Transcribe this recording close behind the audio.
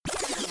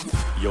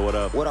Yo, what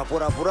up? What up,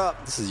 what up, what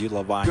up? This is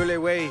Yula Vine. Yo le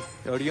wey,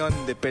 Orion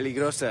de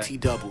Peligrosa.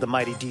 T-Double. The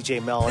mighty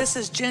DJ Melon. This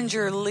is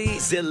Ginger Lee.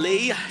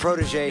 Zilly.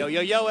 Protege.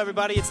 Yo,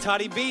 everybody, it's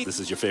Toddy B. This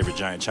is your favorite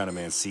giant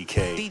Chinaman,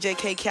 CK. DJ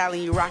K.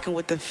 Callie, you rocking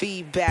with the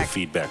feedback. The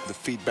feedback. The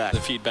feedback. The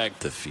feedback.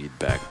 The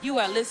feedback. You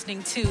are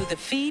listening to The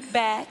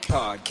Feedback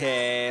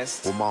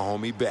Podcast. With my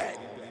homie back.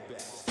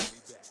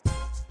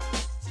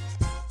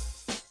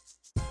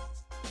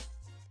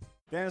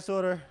 Dan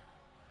Soder,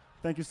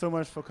 thank you so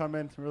much for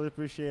coming. Really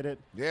appreciate it.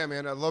 Yeah,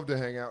 man, I'd love to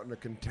hang out in a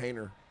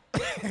container.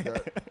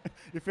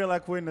 You feel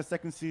like we're in the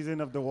second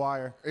season of The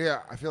Wire.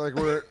 Yeah, I feel like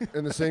we're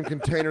in the same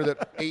container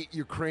that 8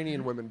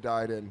 Ukrainian women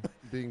died in,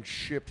 being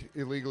shipped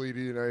illegally to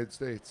the United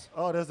States.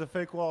 Oh, there's a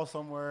fake wall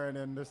somewhere, and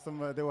then there's some.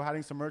 They were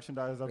hiding some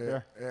merchandise up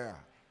there. Yeah,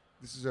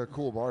 this is a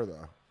cool bar,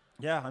 though.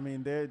 Yeah, I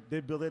mean, they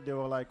built it. They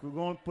were like, we're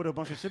going to put a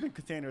bunch of shipping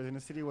containers, and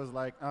the city was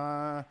like,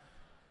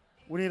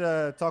 we need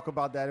to talk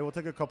about that. It will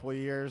take a couple of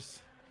years.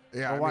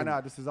 Yeah, but why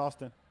not? This is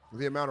Austin.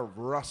 The amount of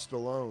rust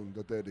alone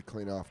that they had to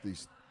clean off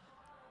these,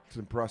 it's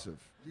impressive.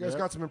 You guys Yep.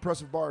 got some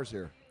impressive bars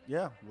here.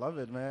 Yeah, love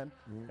it, man.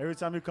 Mm-hmm. Every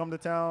time you come to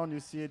town, you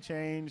see it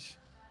change.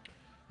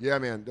 Yeah,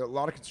 man, a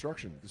lot of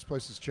construction. This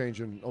place is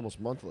changing almost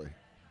monthly.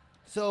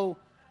 So,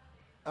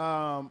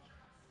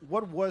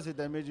 what was it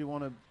that made you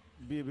want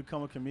to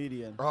become a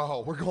comedian?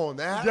 Oh, we're going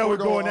that? Yeah, we're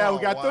going now. oh,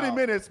 We got 30 wow.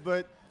 minutes,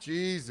 but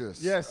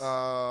Jesus. Yes.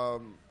 I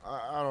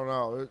don't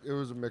know. It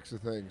was a mix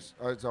of things.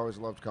 I just always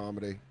loved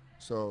comedy.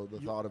 So the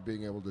thought of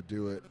being able to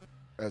do it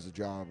as a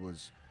job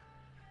was,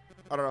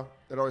 I don't know.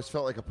 It always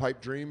felt like a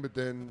pipe dream, but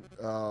then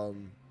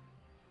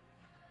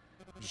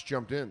just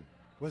jumped in.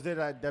 was it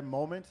at that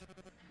moment?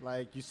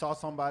 Like you saw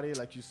somebody,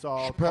 like you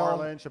saw Chappelle.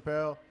 Carlin,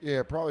 Chappelle?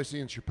 Yeah, probably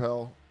seeing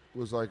Chappelle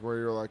was like where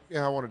you're like,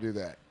 yeah, I want to do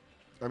that.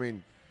 I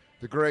mean,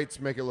 the greats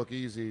make it look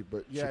easy,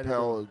 but Yeah, they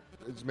Chappelle,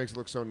 it just makes it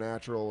look so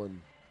natural.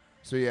 And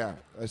so, yeah,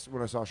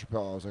 when I saw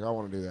Chappelle, I was like, I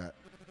want to do that.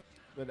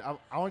 But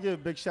I want to give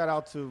a big shout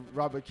out to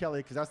Robert Kelly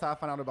because that's how I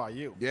found out about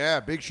you. Yeah,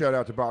 big shout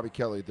out to Bobby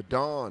Kelly, the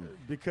Don.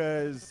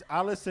 Because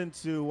I listened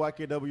to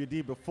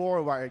YKWd before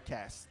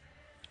Wirecast.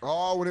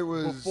 Oh, when it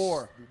was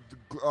Before.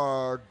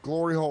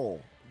 Glory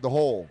Hole, the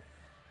Hole.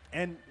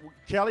 And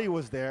Kelly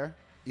was there.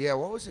 Yeah,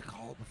 what was it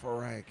called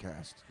before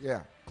Riotcast?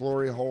 Yeah,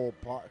 Glory Hole.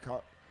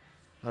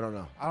 I don't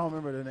know. I don't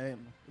remember the name.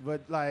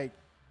 But, like,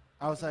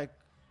 I was like,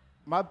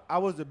 I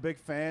was a big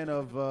fan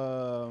of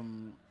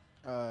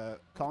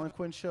Colin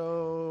Quinn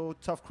Show,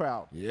 Tough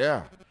Crowd.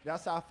 Yeah.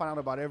 That's how I found out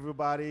about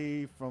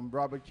everybody from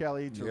Robert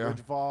Kelly to Yeah. Rich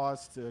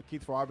Voss to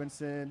Keith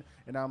Robinson.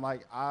 And I'm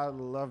like, I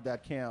love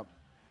that camp.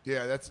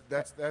 Yeah, that's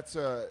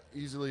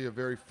easily a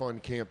very fun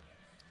camp.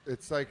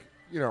 It's like,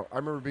 I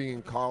remember being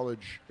in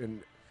college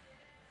and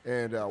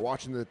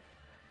watching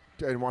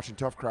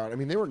Tough Crowd. I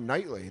mean, they were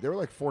nightly. They were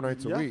like 4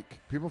 nights Yeah. a week.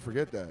 People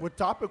forget that. With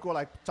topical,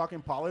 like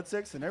talking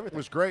politics and It everything.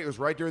 was great. It was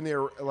right during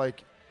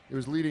it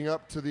was leading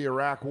up to the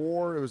Iraq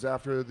War. It was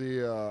after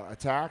the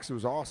attacks. It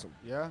was awesome.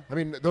 Yeah. I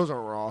mean, those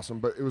aren't awesome,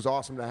 but it was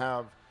awesome to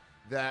have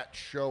that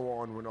show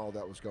on when all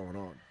that was going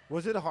on.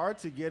 Was it hard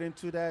to get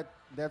into that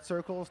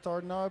circle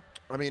starting up?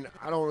 I mean,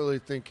 I don't really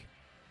think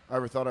I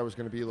ever thought I was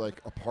going to be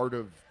like a part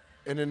of,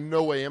 and in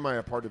no way am I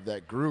a part of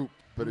that group,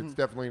 but it's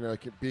definitely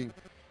like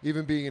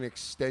even being an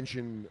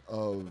extension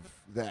of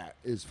that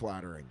is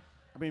flattering.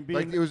 I mean,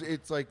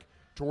 It's like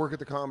to work at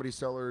the Comedy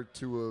Cellar,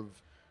 to have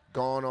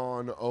gone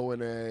on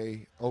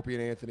O&A, Opie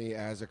and Anthony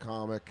as a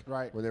comic,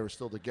 Right. when they were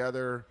still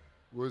together,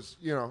 was,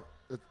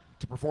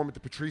 to perform at the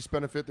Patrice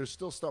benefit. There's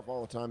still stuff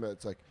all the time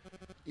that's like,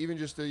 even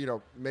just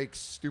to, make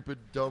stupid,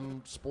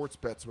 dumb sports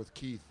bets with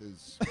Keith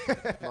is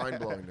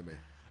mind-blowing to me.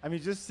 I mean,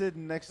 just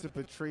sitting next to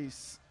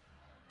Patrice.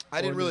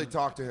 I didn't really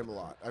talk to him a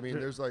lot. I mean,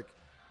 there's like,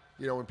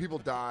 when people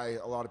die,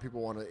 a lot of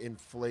people want to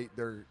inflate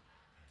their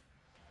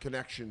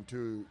connection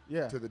to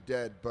the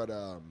dead. But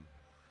I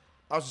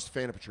was just a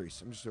fan of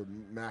Patrice. I'm just a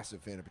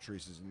massive fan of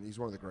Patrice's, and he's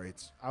one of the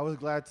greats. I was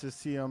glad to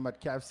see him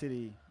at Cap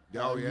City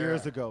Oh, yeah.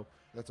 years ago.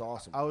 That's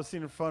awesome. I was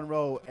sitting in the front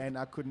row, and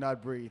I could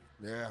not breathe.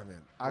 Yeah,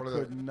 man. I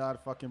could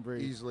not fucking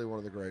breathe. Easily one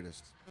of the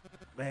greatest.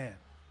 Man.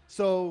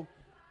 So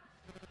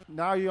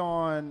now you're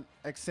on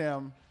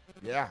XM,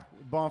 Yeah.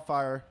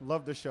 Bonfire.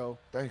 Love the show.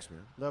 Thanks,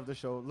 man. Love the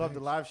show. Love the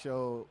live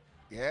show.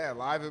 Yeah,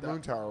 live at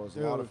Moon Tower was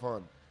a lot of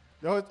fun.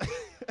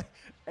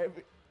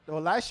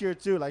 Well, last year,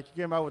 too, like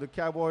you came out with a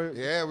cowboy.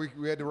 Yeah,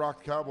 we had to rock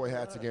the cowboy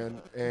hats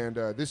again. And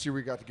this year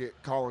we got to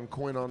get Colin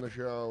Quinn on the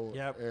show.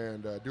 Yep.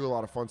 And do a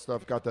lot of fun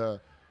stuff. Got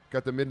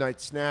the midnight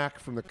snack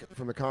from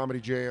the Comedy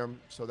Jam.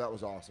 So that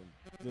was awesome.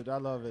 Dude, I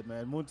love it,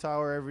 man. Moon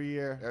Tower every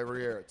year.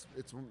 Every year.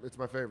 It's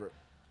my favorite.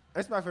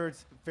 It's my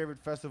favorite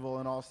festival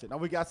in Austin. Now,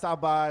 we got South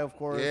by, of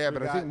course. Yeah,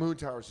 but I think Moon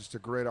Tower is just a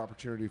great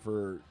opportunity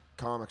for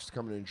comics to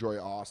come and enjoy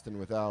Austin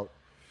without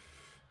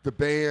the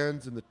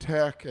bands and the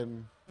tech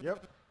and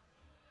Yep.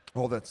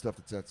 all that stuff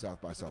that's at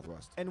South by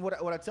Southwest. And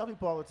what I tell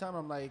people all the time,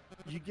 I'm like,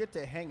 you get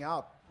to hang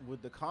out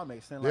with the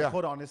comics. And, like, Yeah.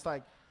 hold on. It's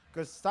like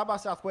Because South by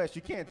Southwest,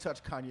 you can't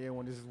touch Kanye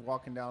when he's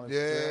walking down the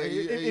Yeah, street.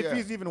 yeah, If yeah.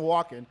 he's even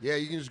walking. Yeah,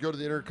 you can just go to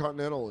the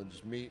Intercontinental and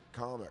just meet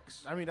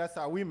comics. I mean, that's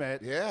how we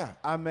met. Yeah.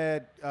 I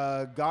met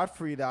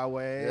Godfrey that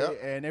way, Yep.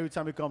 and every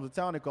time he comes to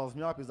town, he calls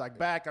me up. He's like,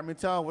 "Back, I'm in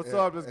town. What's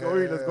Yeah, up? Let's go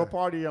eat. Let's go yeah.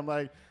 party." I'm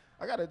like,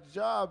 "I got a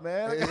job,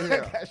 man. I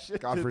got shit to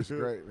Godfrey's do."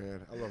 great,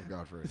 man. I love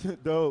Godfrey.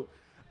 Dope.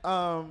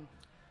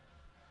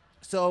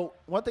 So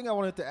one thing I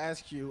wanted to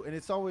ask you, and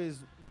it's always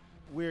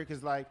weird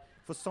because, like,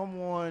 for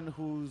someone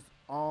who's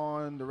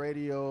on the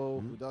radio,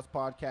 who does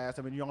podcasts,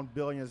 I mean, you're on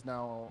Billions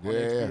now on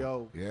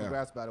HBO. Yeah.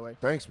 Congrats, by the way.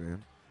 Thanks,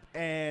 man.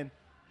 And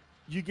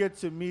you get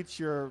to meet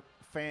your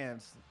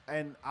fans,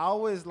 and I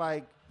always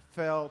like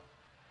felt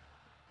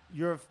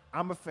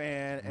I'm a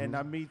fan, and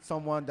I meet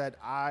someone that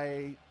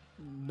I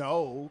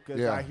know because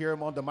Yeah. I hear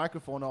him on the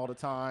microphone all the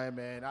time,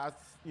 and I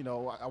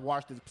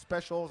watch the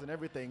specials and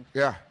everything.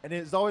 Yeah. And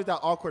it's always that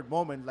awkward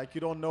moment, like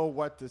you don't know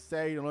what to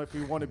say. You don't know if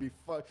you want to be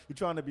you're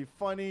trying to be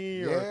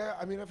funny. Or, Yeah,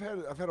 I mean, I've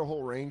had a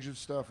whole range of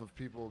stuff of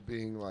people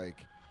being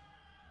like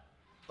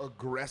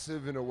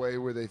aggressive in a way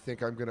where they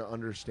think I'm going to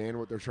understand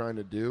what they're trying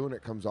to do, and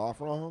it comes off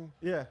wrong.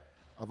 yeah.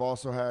 I've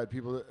also had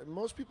people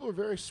most people are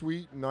very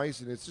sweet and nice,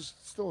 and it's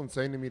just still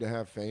insane to me to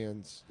have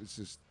fans. It's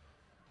just,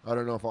 I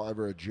don't know if I'll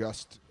ever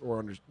adjust or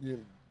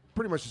understand.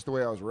 Pretty much just the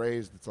way I was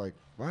raised. It's like,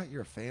 what?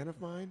 You're a fan of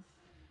mine?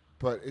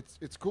 But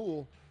it's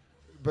cool.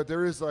 But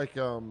there is like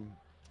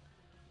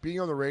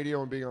being on the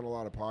radio and being on a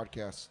lot of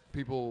podcasts,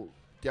 people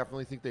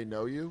definitely think they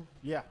know you.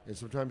 Yeah. And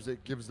sometimes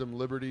it gives them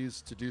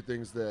liberties to do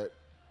things that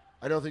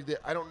I don't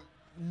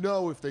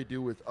know if they do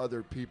with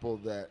other people,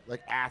 that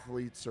like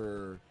athletes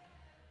or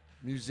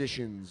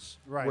musicians,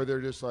 Right. where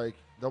they're just like,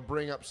 they'll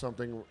bring up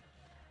something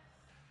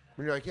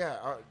when you're like, yeah,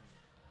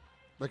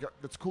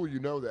 that's cool, you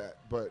know that,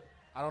 but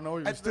I don't know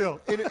you still.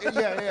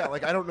 yeah,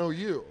 like I don't know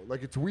you.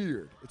 Like it's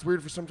weird. It's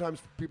weird for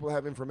sometimes people to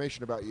have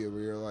information about you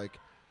where you're like,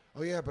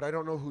 oh yeah, but I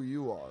don't know who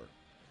you are.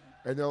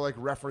 And they'll like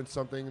reference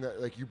something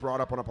that like you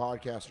brought up on a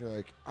podcast, and you're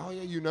like, oh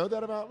yeah, you know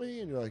that about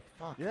me? And you're like,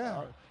 fuck.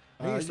 Yeah.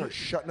 I need to start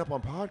shutting up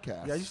on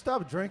podcasts. Yeah, you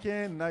stopped drinking,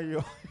 and now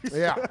you.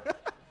 Yeah.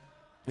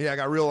 Yeah, I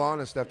got real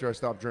honest after I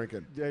stopped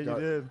drinking. Yeah, you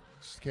did.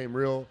 Just came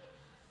real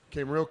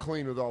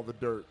clean with all the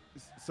dirt.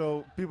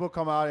 So people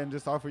come out and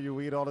just offer you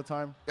weed all the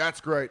time?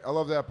 That's great. I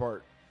love that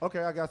part.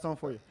 Okay, I got something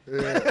for you.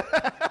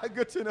 Yeah.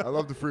 Good to know. I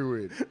love the free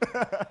weed.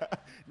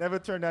 Never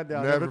turn that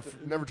down.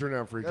 Never turn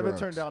down free Never drugs.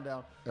 turn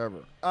down.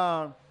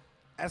 Ever.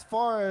 As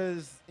far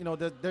as,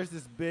 there's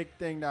this big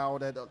thing now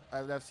that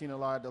I've seen a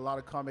lot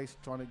of comics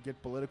trying to get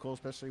political,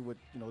 especially with,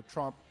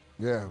 Trump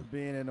Yeah.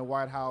 being in the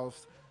White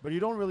House. But you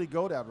don't really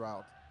go that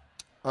route.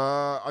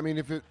 I mean,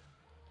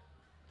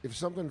 if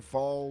something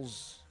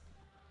falls,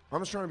 I'm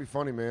just trying to be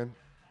funny, man.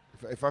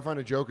 If I find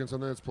a joke in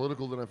something that's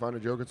political, then I find a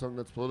joke in something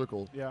that's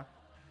political. Yeah.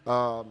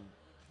 I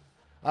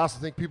also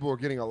think people are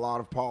getting a lot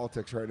of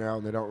politics right now,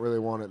 and they don't really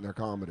want it in their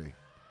comedy.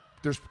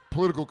 There's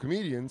political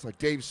comedians like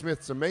Dave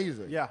Smith's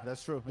amazing. Yeah,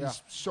 that's true. Yeah.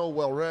 He's so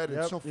well read and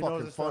Yep, so he knows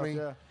fucking his stuff, funny.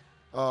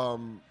 yeah.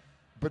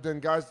 But then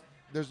guys,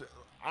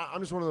 I'm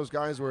just one of those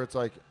guys where it's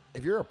like,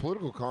 if you're a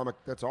political comic,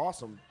 that's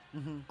awesome.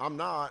 Mm-hmm. I'm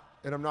not,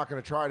 and I'm not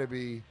going to try to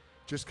be,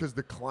 just because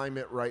the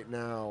climate right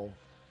now,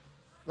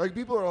 like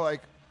people are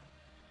like,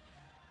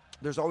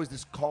 there's always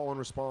this call and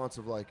response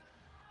of like,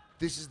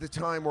 this is the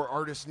time where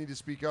artists need to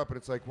speak up, and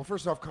it's like, well,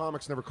 first off,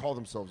 comics never call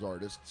themselves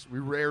artists. We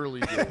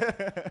rarely do,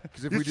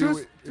 because if we do,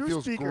 it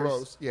feels speakers.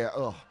 gross. Yeah,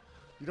 ugh.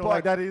 You don't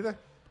like that either?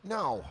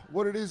 No,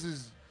 what it is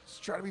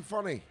just try to be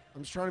funny.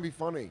 I'm just trying to be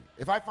funny.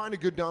 If I find a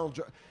good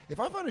if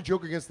I find a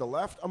joke against the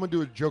left, I'm gonna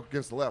do a joke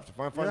against the left. If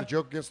I find a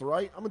joke against the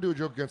right, I'm gonna do a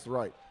joke against the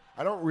right.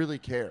 I don't really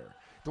care.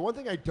 The one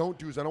thing I don't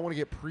do is I don't want to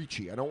get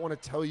preachy. I don't want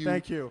to tell you.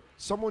 Thank you.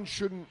 Someone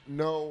shouldn't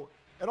know.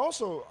 And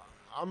also,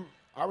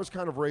 I was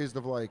kind of raised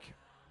of like,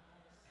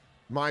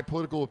 my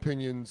political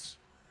opinions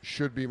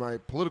should be my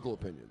political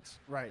opinions,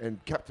 Right.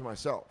 and kept to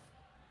myself.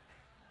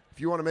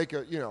 If you want to make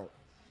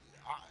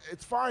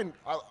it's fine.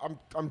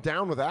 I'm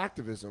down with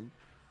activism,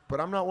 but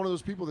I'm not one of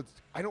those people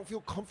I don't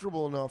feel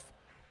comfortable enough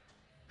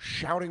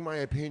shouting my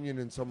opinion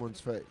in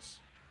someone's face.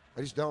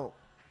 I just don't.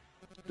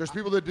 There's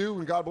people that do,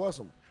 and God bless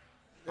them.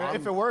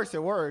 If it works,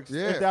 it works.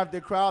 Yeah. If they have the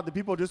crowd, the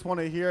people just want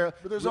to hear.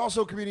 But there's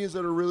also comedians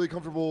that are really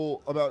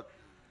comfortable about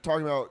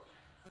talking about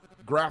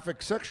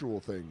graphic sexual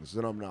things,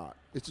 and I'm not.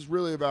 It's just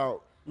really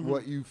about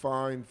what you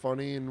find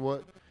funny and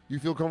what you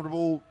feel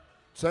comfortable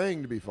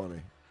saying to be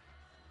funny.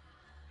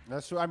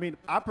 That's true. I mean,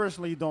 I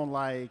personally don't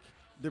like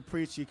the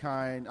preachy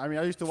kind. I mean,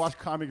 I used to watch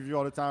Comic Review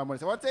all the time. When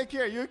they say, well, take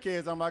care of your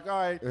kids, I'm like, all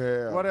right,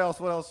 Yeah. what else?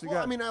 What else you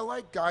got? I mean, I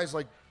like guys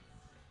like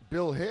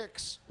Bill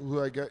Hicks,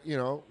 who I get,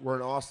 we're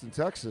in Austin,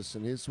 Texas,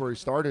 and he's where he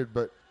started,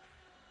 but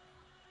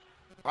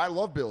I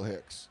love Bill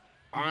Hicks.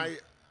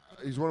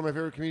 He's one of my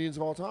favorite comedians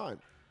of all time.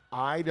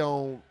 I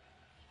don't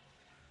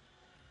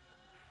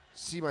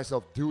see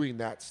myself doing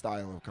that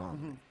style of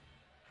comedy.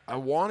 I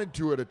wanted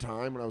to at a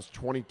time when I was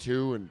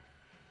 22 and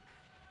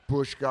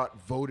Bush got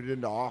voted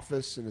into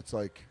office, and it's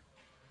like,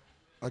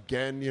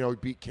 again, he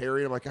beat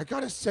Kerry. I'm like, I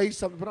got to say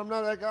something, but I'm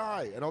not that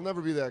guy, and I'll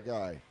never be that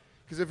guy.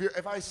 Because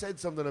if I said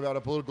something about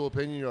a political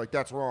opinion, you're like,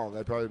 that's wrong.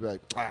 I'd probably be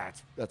like,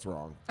 that's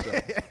wrong. So,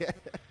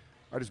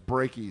 I just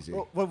break easy.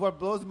 Well, what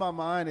blows my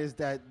mind is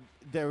that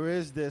there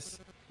is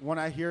this, when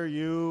I hear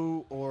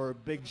you or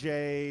Big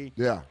J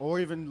or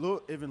even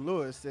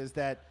Lewis, is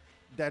that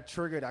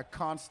trigger, that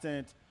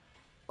constant,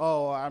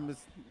 I'm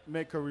just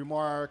make a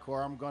remark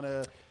or I'm going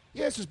to.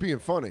 Yeah, it's just being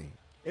funny.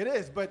 It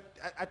is, but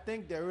I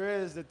think there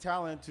is the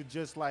talent to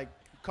just like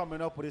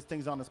coming up with these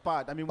things on the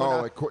spot. I mean,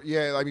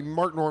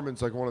 Mark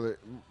Norman's one of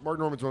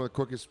the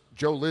quickest.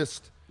 Joe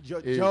List.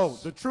 Joe,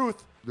 the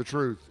truth. The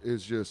truth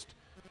is just,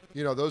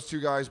 those two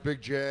guys,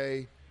 Big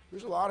J.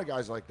 There's a lot of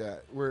guys like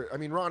that.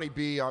 Ronnie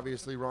B,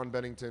 obviously, Ron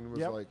Bennington was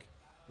like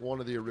one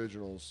of the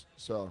originals.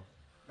 So,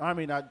 I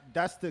mean,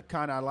 that's the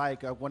kind I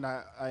like when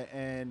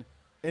and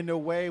in a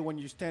way when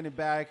you're standing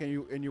back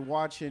and you're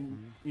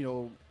watching,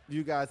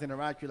 you guys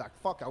interact, you're like,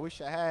 fuck, I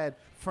wish I had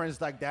friends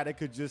like that that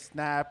could just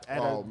snap at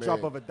a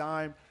drop of a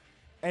dime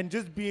and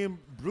just being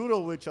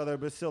brutal with each other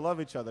but still love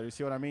each other. You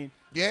see what I mean?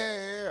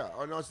 Yeah.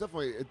 Oh, no, it's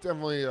definitely,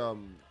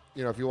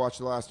 if you watch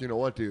the last, you know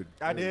what, dude?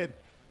 I did.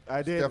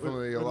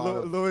 Definitely with a lot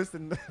of Lewis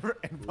and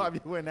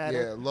Bobby went at it.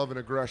 Yeah, love and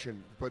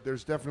aggression. But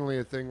there's definitely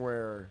a thing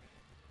where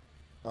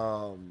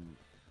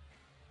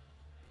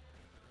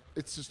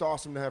it's just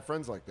awesome to have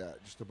friends like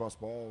that, just to bust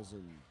balls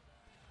and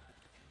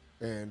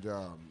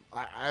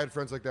I had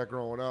friends like that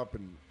growing up,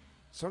 and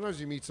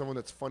sometimes you meet someone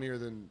that's funnier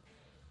than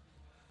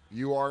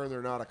you are, and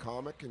they're not a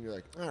comic, and you're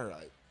like, all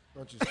right,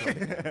 don't just tell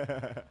me.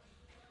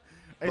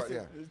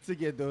 To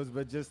get those,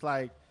 but just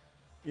like,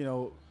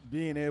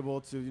 being able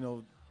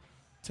to,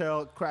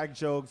 crack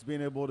jokes,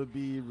 being able to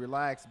be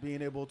relaxed,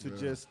 being able to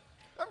just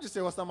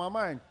say what's on my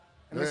mind,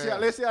 and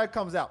let's see how it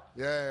comes out.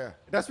 Yeah.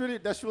 That's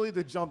really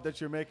the jump that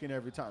you're making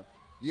every time.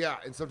 Yeah,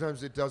 and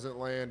sometimes it doesn't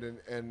land,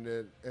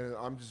 and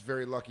I'm just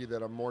very lucky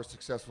that I'm more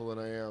successful than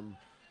I am.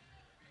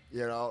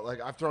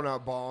 I've thrown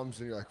out bombs,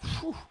 and you're like,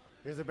 whew.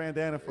 Here's a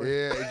bandana for you.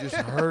 Yeah, it just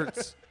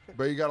hurts.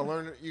 But you got to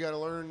learn. You got to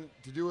learn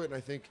to do it. And I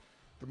think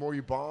the more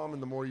you bomb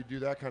and the more you do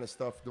that kind of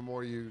stuff, the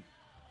more you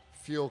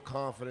feel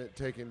confident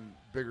taking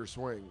bigger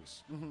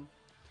swings. Mm-hmm.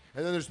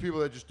 And then there's people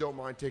that just don't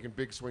mind taking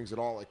big swings at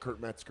all, like Kurt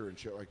Metzger and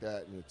shit like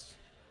that, and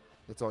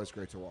it's always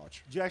great to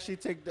watch. Do you actually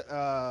take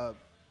the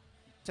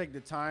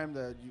time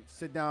that you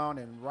sit down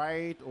and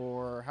write,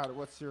 or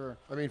what's your?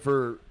 I mean,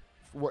 for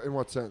what, in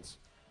what sense?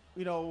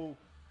 You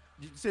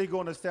say you go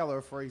on a Stellar,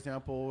 for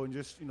example, and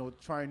just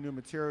trying new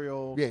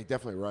material. Yeah,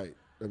 definitely right.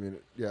 I mean,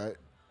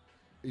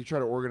 you try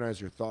to organize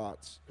your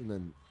thoughts and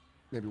then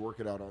maybe work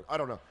it out on. I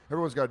don't know.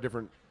 Everyone's got a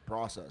different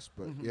process,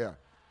 but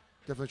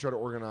definitely try to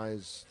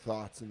organize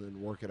thoughts and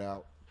then work it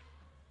out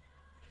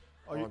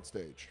on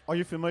stage. Are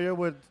you familiar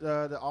with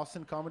the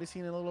Austin comedy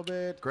scene a little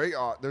bit? Great.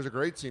 There's a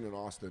great scene in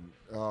Austin.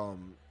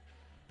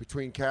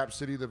 Between Cap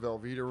City, the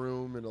Velveeta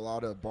Room, and a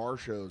lot of bar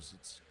shows.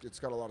 It's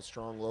got a lot of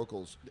strong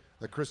locals.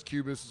 Like Chris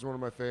Cubis is one of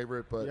my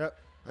favorite, but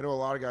I know a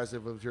lot of guys that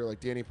have lived here,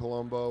 like Danny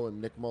Palumbo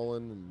and Nick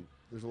Mullen, and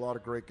there's a lot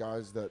of great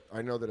guys that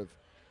I know that have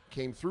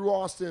came through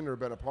Austin or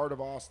been a part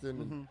of Austin.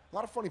 Mm-hmm. And a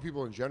lot of funny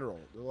people in general.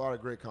 There are a lot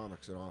of great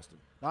comics in Austin.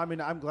 I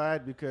mean, I'm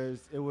glad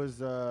because it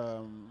was,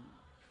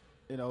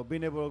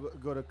 being able to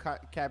go to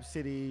Cap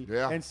City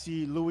and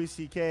see Louis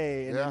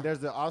C.K. and then there's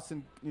the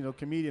Austin,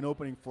 comedian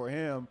opening for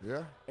him.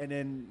 Yeah. And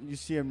then you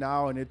see him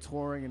now and they're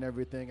touring and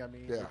everything. I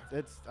mean,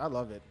 I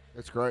love it.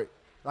 It's great.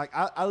 Like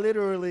I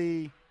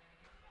literally,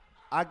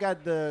 I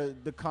got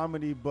the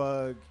comedy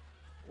bug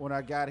when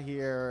I got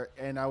here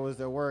and I was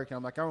at work and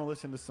I'm like, I want to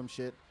listen to some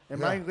shit. And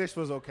my English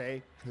was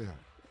okay. Yeah.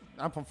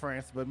 I'm from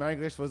France, but my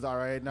English was all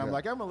right. And I'm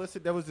like, I'm going to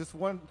listen. There was this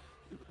one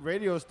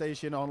radio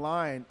station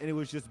online and it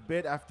was just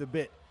bit after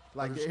bit.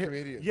 Like,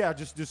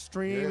 just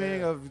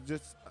streaming of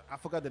just, I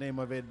forgot the name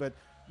of it, but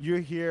you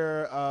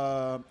hear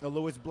a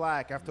Louis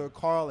Black after a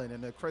Carlin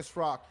and a Chris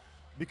Rock,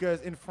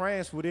 because in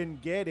France we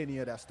didn't get any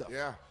of that stuff.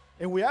 Yeah.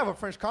 And we have a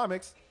French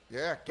comics.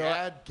 Yeah,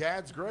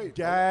 Gad's great.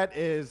 Gad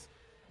is,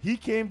 he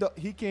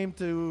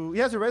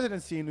has a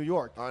residency in New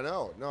York. I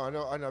know.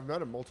 I've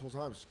met him multiple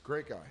times.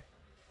 Great guy.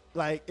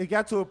 Like, it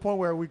got to a point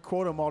where we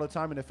quote him all the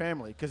time in the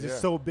family because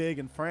it's so big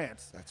in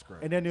France. That's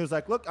great. And then he was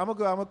like, look, I'm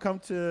gonna come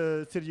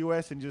to the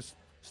U.S. and just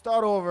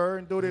start over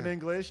and do it in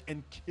English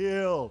and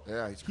kill.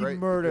 Yeah, he's great. He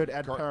murdered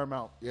at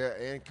Paramount. Yeah,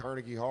 and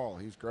Carnegie Hall.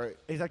 He's great.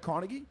 Is that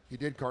Carnegie? He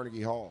did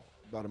Carnegie Hall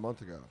about a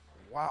month ago.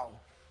 Wow.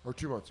 Or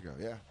 2 months ago,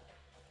 yeah.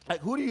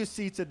 Like, who do you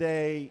see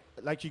today?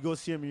 Like, you go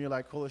see him and you're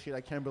like, holy shit,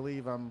 I can't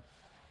believe I'm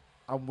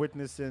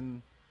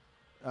witnessing,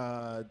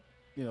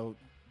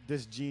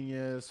 this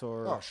genius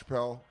or. Oh,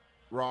 Chappelle,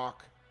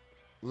 Rock,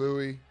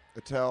 Louis,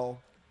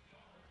 Attell.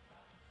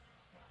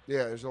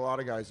 Yeah, there's a lot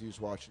of guys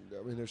who's watching.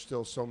 I mean, there's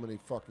still so many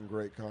fucking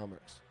great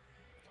comics.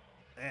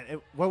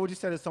 And what would you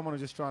say to someone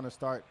who's just trying to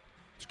start?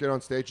 Just get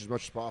on stage as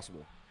much as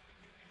possible.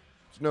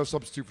 There's no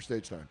substitute for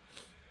stage time.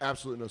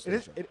 Absolutely no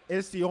stage time.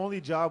 It's the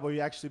only job where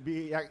you have to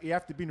be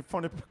in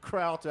front of a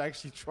crowd to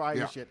actually try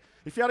your shit.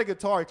 If you had a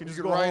guitar, you can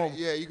just go home.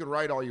 Yeah, you can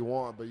write all you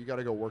want, but you got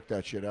to go work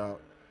that shit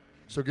out.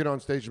 So get on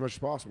stage as much as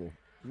possible.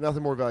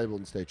 Nothing more valuable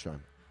than stage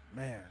time.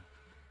 Man.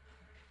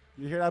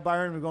 You hear that,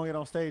 Byron? We're going to get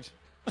on stage.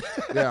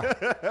 Yeah.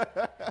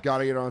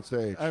 Gotta get on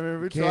stage. I mean,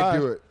 we you can't tried.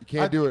 do it. You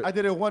can't do it. I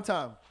did it one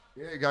time.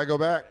 Yeah, you gotta go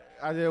back.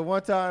 I did it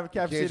one time,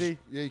 Cap You can't City.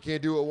 you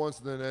can't do it once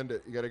and then end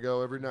it. You gotta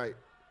go every night.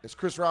 As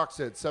Chris Rock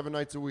said, 7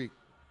 nights a week,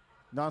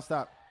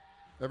 Nonstop.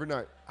 every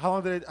night. How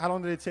long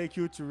did it take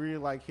you to really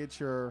like hit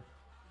your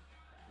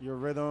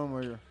rhythm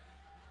or your?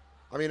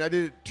 I mean, I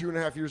did it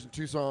 2.5 years in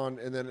Tucson,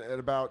 and then at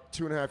about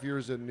 2.5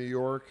 years in New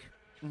York,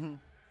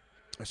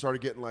 I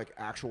started getting like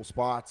actual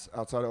spots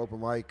outside of open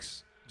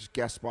mics, just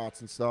guest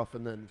spots and stuff.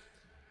 And then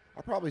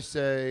I'll probably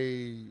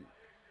say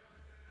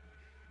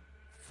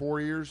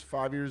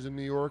 5 years in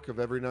New York of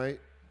every night.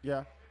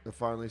 Yeah. I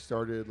finally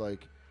started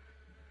like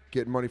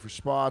getting money for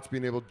spots,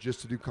 being able just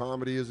to do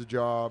comedy as a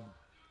job.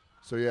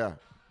 So yeah,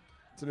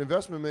 it's an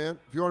investment, man.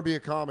 If you want to be a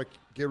comic,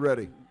 get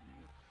ready.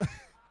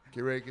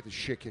 Get ready to get the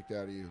shit kicked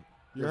out of you.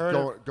 You Just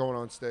heard going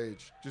on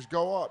stage. Just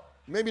go up.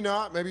 Maybe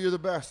not. Maybe you're the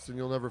best and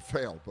you'll never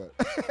fail. But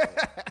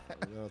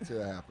I'll see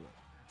that happen.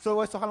 So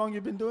how long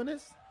you been doing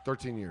this?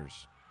 13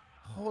 years.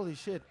 Holy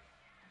shit.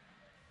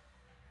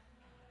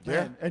 Yeah.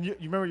 Man. And you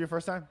remember your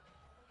first time?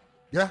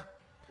 Yeah.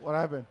 What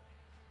happened?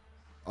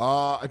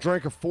 I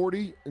drank a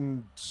 40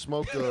 and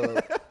smoked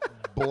a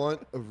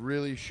blunt of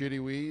really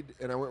shitty weed.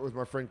 And I went with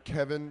my friend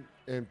Kevin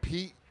and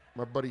Pete,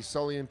 my buddy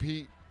Sully and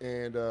Pete.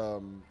 And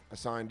I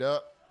signed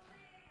up.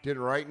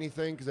 Didn't write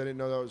anything because I didn't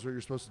know that was what you're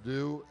supposed to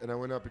do. And I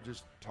went up and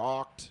just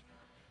talked.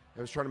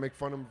 I was trying to make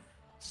fun of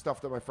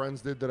stuff that my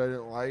friends did that I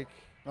didn't like.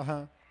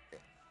 Uh-huh.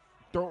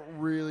 Don't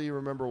really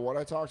remember what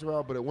I talked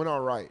about, but it went all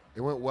right.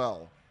 It went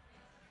well.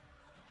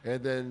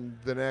 And then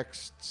the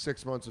next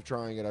 6 months of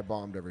trying it, I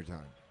bombed every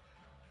time.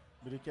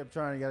 But you kept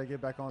trying. You got to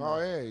get back on. Oh,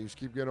 there. yeah. You just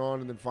keep getting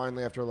on. And then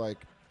finally, after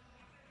like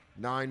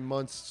 9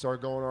 months,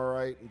 started going all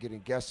right and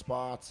getting guest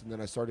spots. And then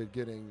I started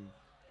getting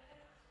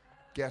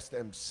guest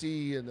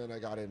MC. And then I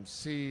got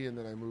MC. And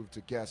then I moved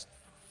to guest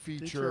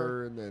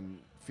feature. And then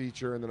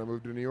feature. And then I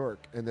moved to New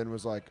York. And then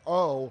was like,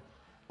 oh,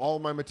 all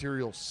my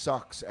material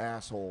sucks,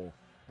 asshole.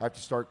 I have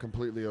to start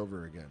completely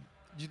over again.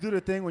 You do the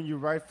thing when you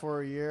write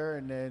for a year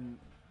and then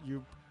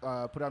you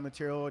put out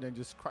material and then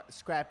just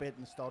scrap it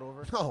and start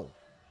over? No.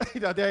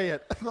 You're not there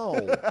yet. No.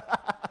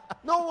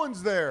 No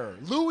one's there.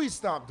 Louis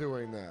stopped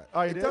doing that.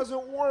 Oh, it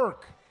doesn't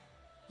work.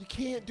 You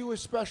can't do a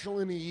special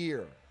in a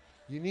year.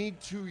 You need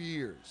 2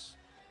 years.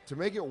 To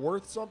make it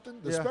worth something,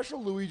 the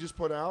special Louis just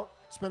put out,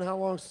 spent how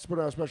long since put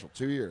out a special?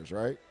 2 years,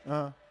 right?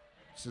 Uh-huh.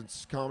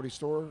 Since Comedy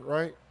Store,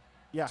 right?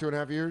 Yeah.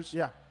 2.5 years?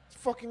 Yeah. It's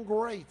fucking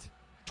great.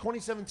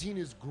 2017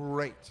 is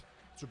great.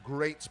 It's a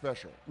great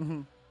special.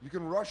 Mm-hmm. You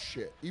can rush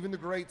shit. Even the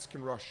greats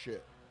can rush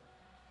shit.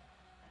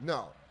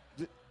 No.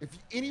 If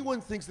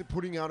anyone thinks that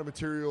putting out a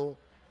material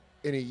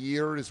in a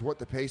year is what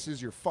the pace is,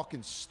 you're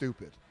fucking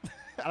stupid.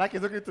 I like you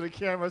looking into the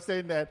camera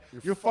saying that.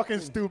 You're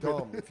fucking stupid.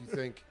 Dumb if you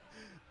think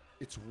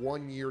it's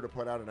 1 year to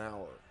put out an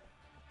hour.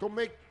 Go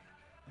make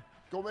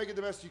it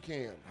the best you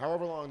can,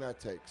 however long that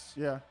takes.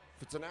 Yeah.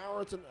 If it's an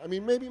hour, I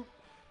mean,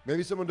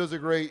 maybe someone does a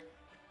great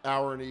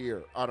hour in a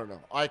year. I don't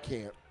know. I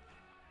can't.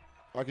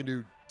 I can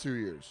do 2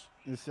 years.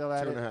 You still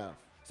at 2.5.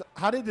 So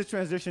how did the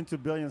transition to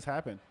Billions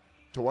happen?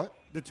 To what?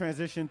 The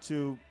transition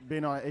to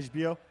being on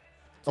HBO?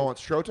 Oh, on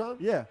Showtime?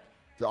 Yeah.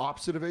 The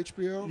opposite of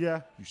HBO?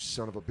 Yeah. You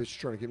son of a bitch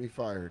trying to get me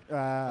fired.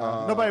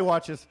 Nobody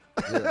watches.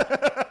 Yeah.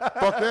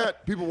 Fuck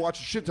that. People watch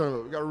a shit ton of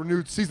it. We got a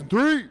renewed season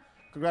 3.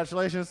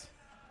 Congratulations.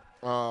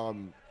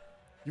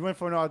 You went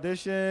for an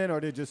audition or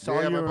they just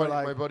saw you?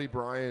 My buddy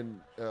Brian,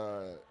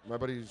 my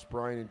buddies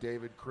Brian and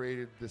David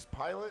created this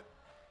pilot,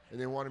 and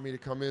they wanted me to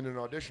come in and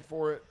audition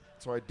for it.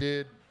 So I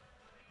did,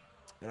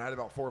 and I had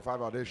about 4 or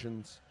 5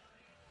 auditions.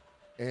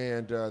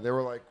 And they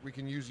were like, we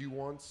can use you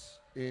once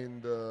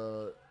in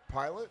the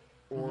pilot,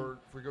 or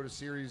if we go to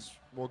series,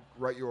 we'll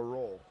write you a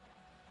role.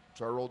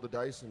 So I rolled the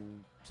dice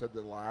and said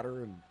the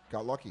latter and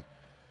got lucky.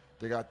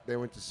 They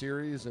went to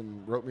series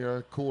and wrote me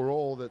a cool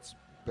role that's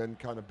been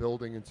kind of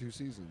building in 2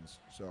 seasons.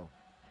 So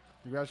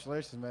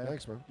congratulations, man.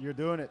 Thanks, man. You're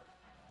doing it.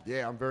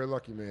 Yeah, I'm very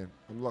lucky, man.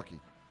 I'm lucky.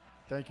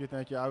 Thank you.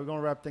 We're going to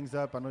wrap things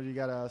up. I know you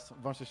got a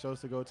bunch of shows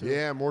to go to.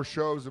 Yeah, more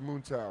shows at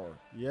Moon Tower.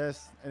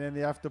 Yes, and then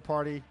the after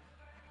party.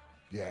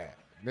 Yeah,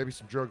 maybe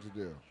some drugs to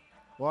do.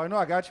 Well, I know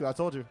I got you. I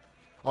told you.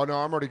 Oh, no,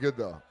 I'm already good,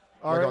 though.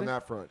 Already? Like on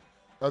that front.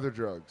 Other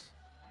drugs.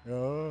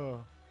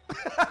 Oh.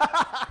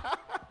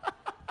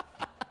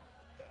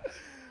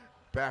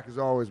 Back as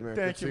always, man.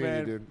 Thank Good you, seeing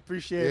man. dude.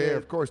 Appreciate it. Yeah,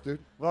 of course, dude.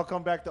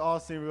 Welcome back to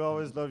Austin. We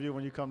always love you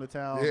when you come to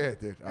town. Yeah,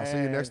 dude. I'll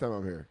see you next time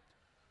I'm here.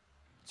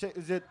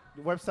 Is it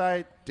the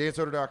website?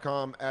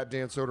 DanSoder.com, at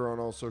DanSoder on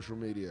all social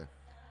media.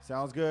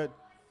 Sounds good.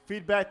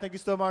 Feedback. Thank you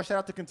so much. Shout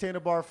out to Container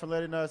Bar for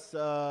letting us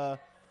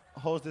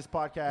host this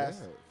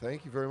podcast. Yeah,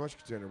 thank you very much,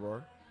 Container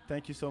Bar.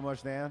 Thank you so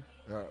much, Dan.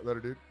 All right, later,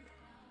 dude.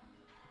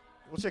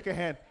 We'll shake your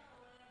hand.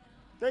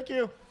 Thank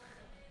you.